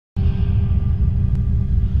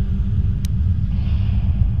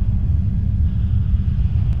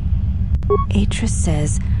Atris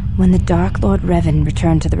says, when the Dark Lord Revan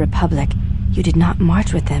returned to the Republic, you did not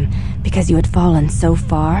march with him because you had fallen so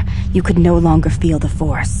far you could no longer feel the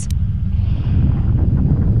Force.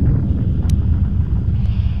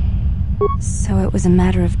 So it was a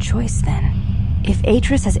matter of choice then. If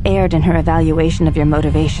Atris has erred in her evaluation of your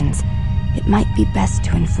motivations, it might be best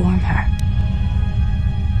to inform her.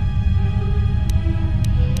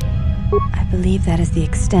 I believe that is the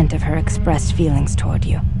extent of her expressed feelings toward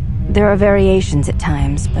you. There are variations at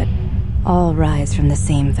times, but all rise from the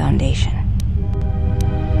same foundation.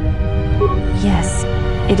 Yes,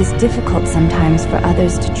 it is difficult sometimes for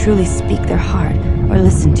others to truly speak their heart or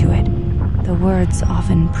listen to it. The words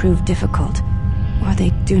often prove difficult, or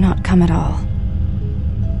they do not come at all.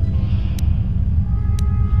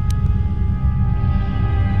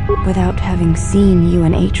 Without having seen you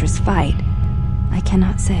and Atris fight, I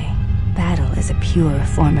cannot say. Battle is a pure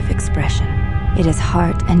form of expression. It is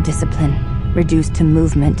heart and discipline, reduced to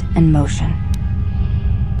movement and motion.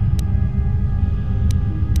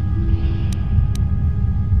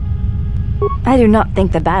 I do not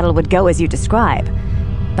think the battle would go as you describe.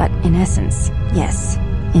 But in essence, yes,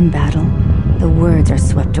 in battle, the words are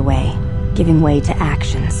swept away, giving way to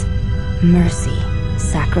actions. Mercy,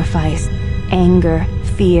 sacrifice, anger,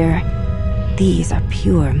 fear. These are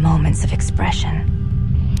pure moments of expression.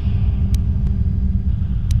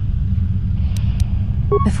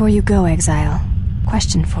 Before you go, Exile,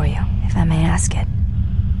 question for you, if I may ask it.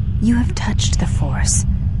 You have touched the Force.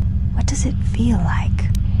 What does it feel like?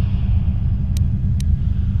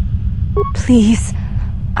 Please,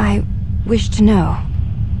 I wish to know.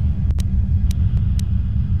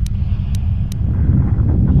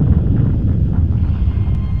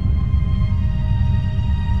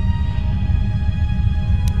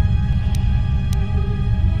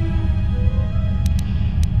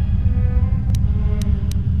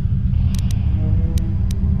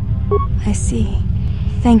 I see.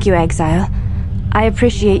 Thank you, Exile. I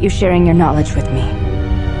appreciate you sharing your knowledge with me.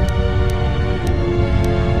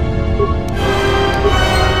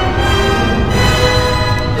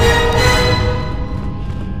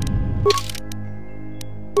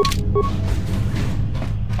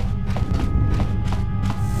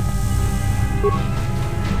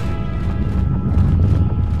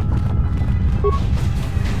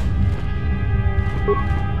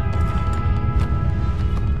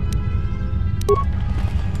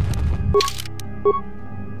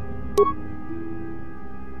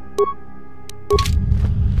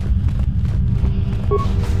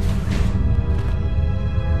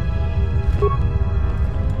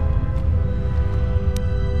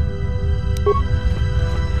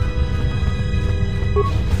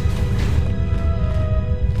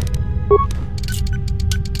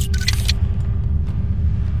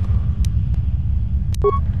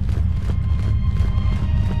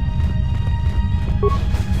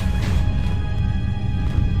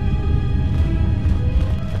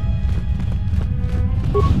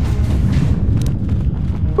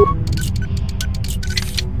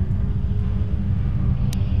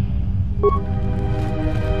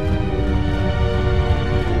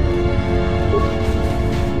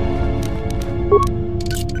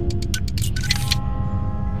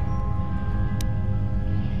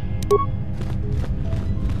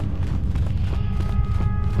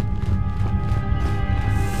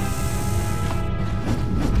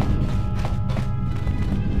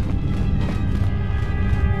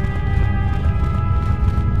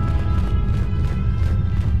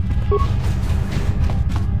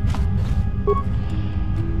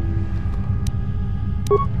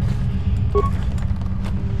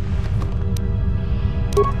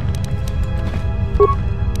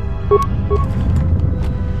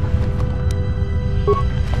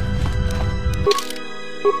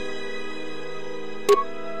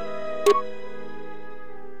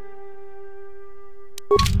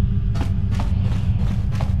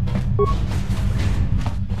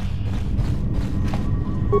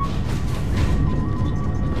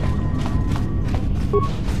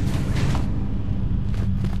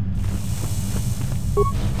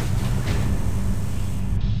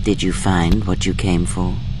 Did you find what you came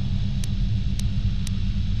for?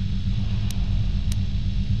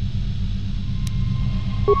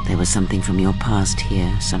 There was something from your past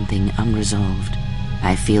here, something unresolved.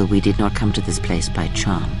 I feel we did not come to this place by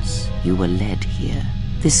chance. You were led here.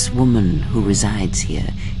 This woman who resides here,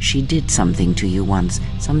 she did something to you once,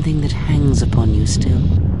 something that hangs upon you still.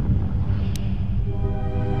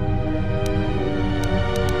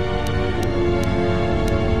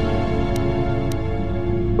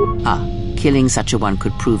 Killing such a one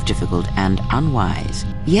could prove difficult and unwise.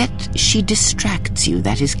 Yet she distracts you,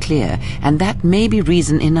 that is clear, and that may be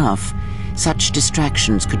reason enough. Such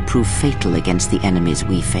distractions could prove fatal against the enemies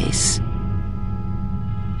we face.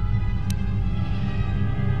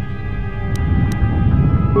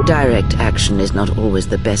 Direct action is not always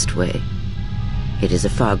the best way. It is a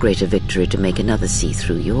far greater victory to make another see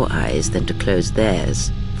through your eyes than to close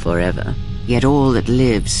theirs forever. Yet all that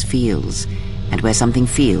lives feels, and where something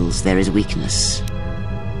feels, there is weakness.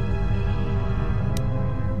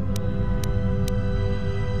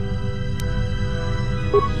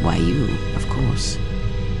 Why you, of course.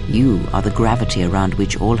 You are the gravity around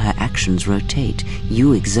which all her actions rotate.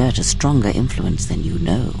 You exert a stronger influence than you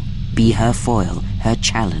know. Be her foil, her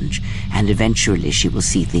challenge, and eventually she will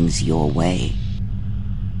see things your way.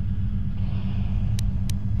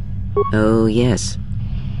 Oh, yes.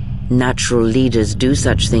 Natural leaders do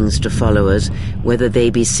such things to followers, whether they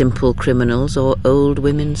be simple criminals or old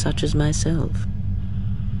women such as myself.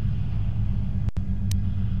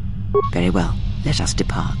 Very well, let us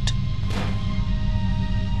depart.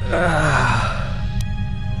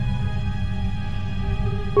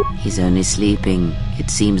 He's only sleeping. It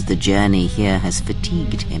seems the journey here has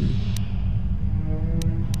fatigued him.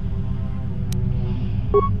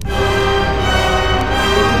 I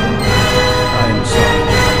am sorry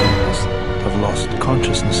that I must have lost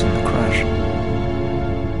consciousness in the crash.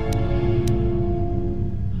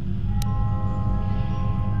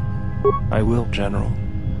 I will, General.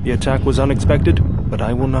 The attack was unexpected, but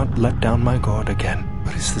I will not let down my guard again.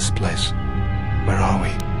 What is this place? Where are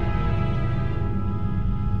we?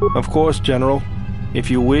 Of course, General. If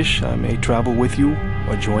you wish, I may travel with you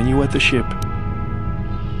or join you at the ship.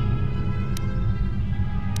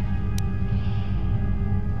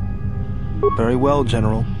 Very well,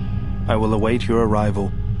 General. I will await your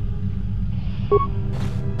arrival.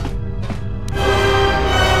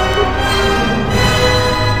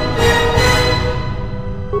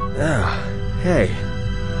 Hey,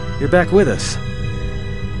 you're back with us.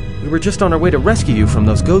 We were just on our way to rescue you from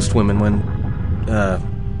those ghost women when,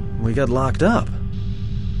 we got locked up.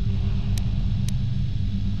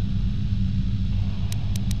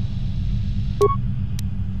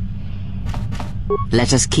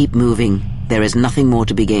 Let us keep moving. There is nothing more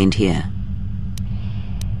to be gained here.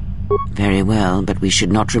 Very well, but we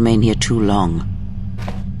should not remain here too long.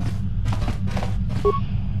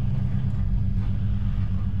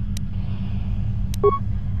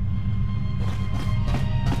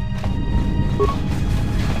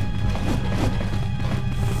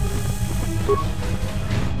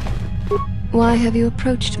 Why have you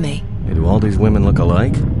approached me? Do all these women look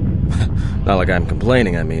alike? Not like I'm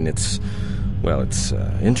complaining, I mean, it's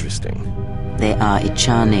interesting. They are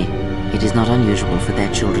Ichani. It is not unusual for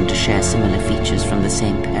their children to share similar features from the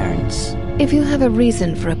same parents. If you have a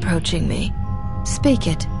reason for approaching me, speak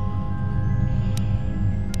it.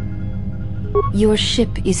 Your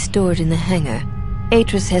ship is stored in the hangar.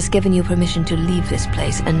 Atris has given you permission to leave this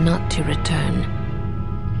place and not to return.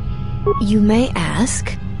 You may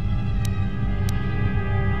ask...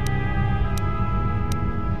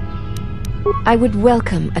 I would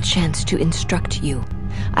welcome a chance to instruct you.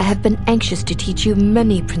 I have been anxious to teach you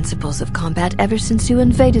many principles of combat ever since you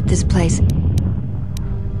invaded this place.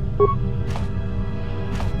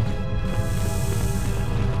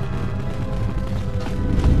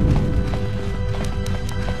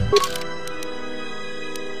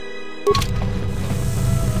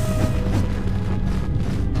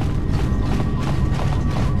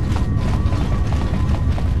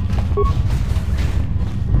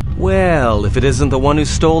 Well, if it isn't the one who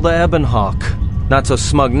stole the Ebonhawk. Not so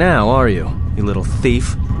smug now, are you, you little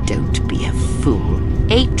thief? Don't be a fool.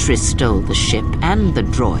 Atris stole the ship and the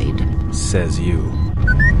droid. Says you.